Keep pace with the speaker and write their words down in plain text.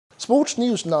sports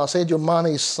news now. Sadio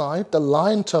Mane's side, the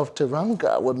Lions of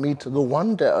Teranga, will meet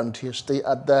Rwanda on Tuesday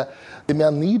at the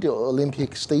Diamniadio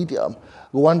Olympic Stadium.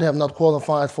 Rwanda have not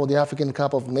qualified for the African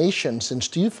Cup of Nations since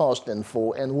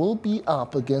 2004 and will be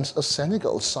up against a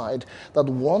Senegal side that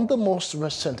won the most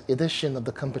recent edition of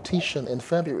the competition in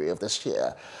February of this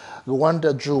year.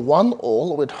 Rwanda drew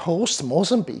 1-1 with host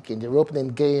Mozambique in their opening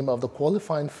game of the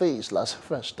qualifying phase last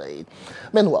Thursday.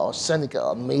 Meanwhile,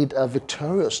 Senegal made a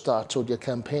victorious start to their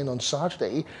campaign on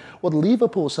Saturday, with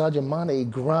Liverpool's Sadio Mane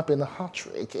grabbing a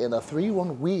hat-trick in a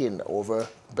 3-1 win over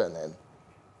Benin.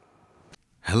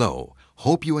 Hello,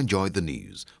 hope you enjoyed the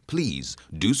news. Please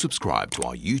do subscribe to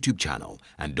our YouTube channel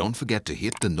and don't forget to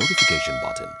hit the notification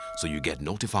button so you get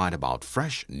notified about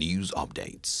fresh news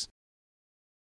updates.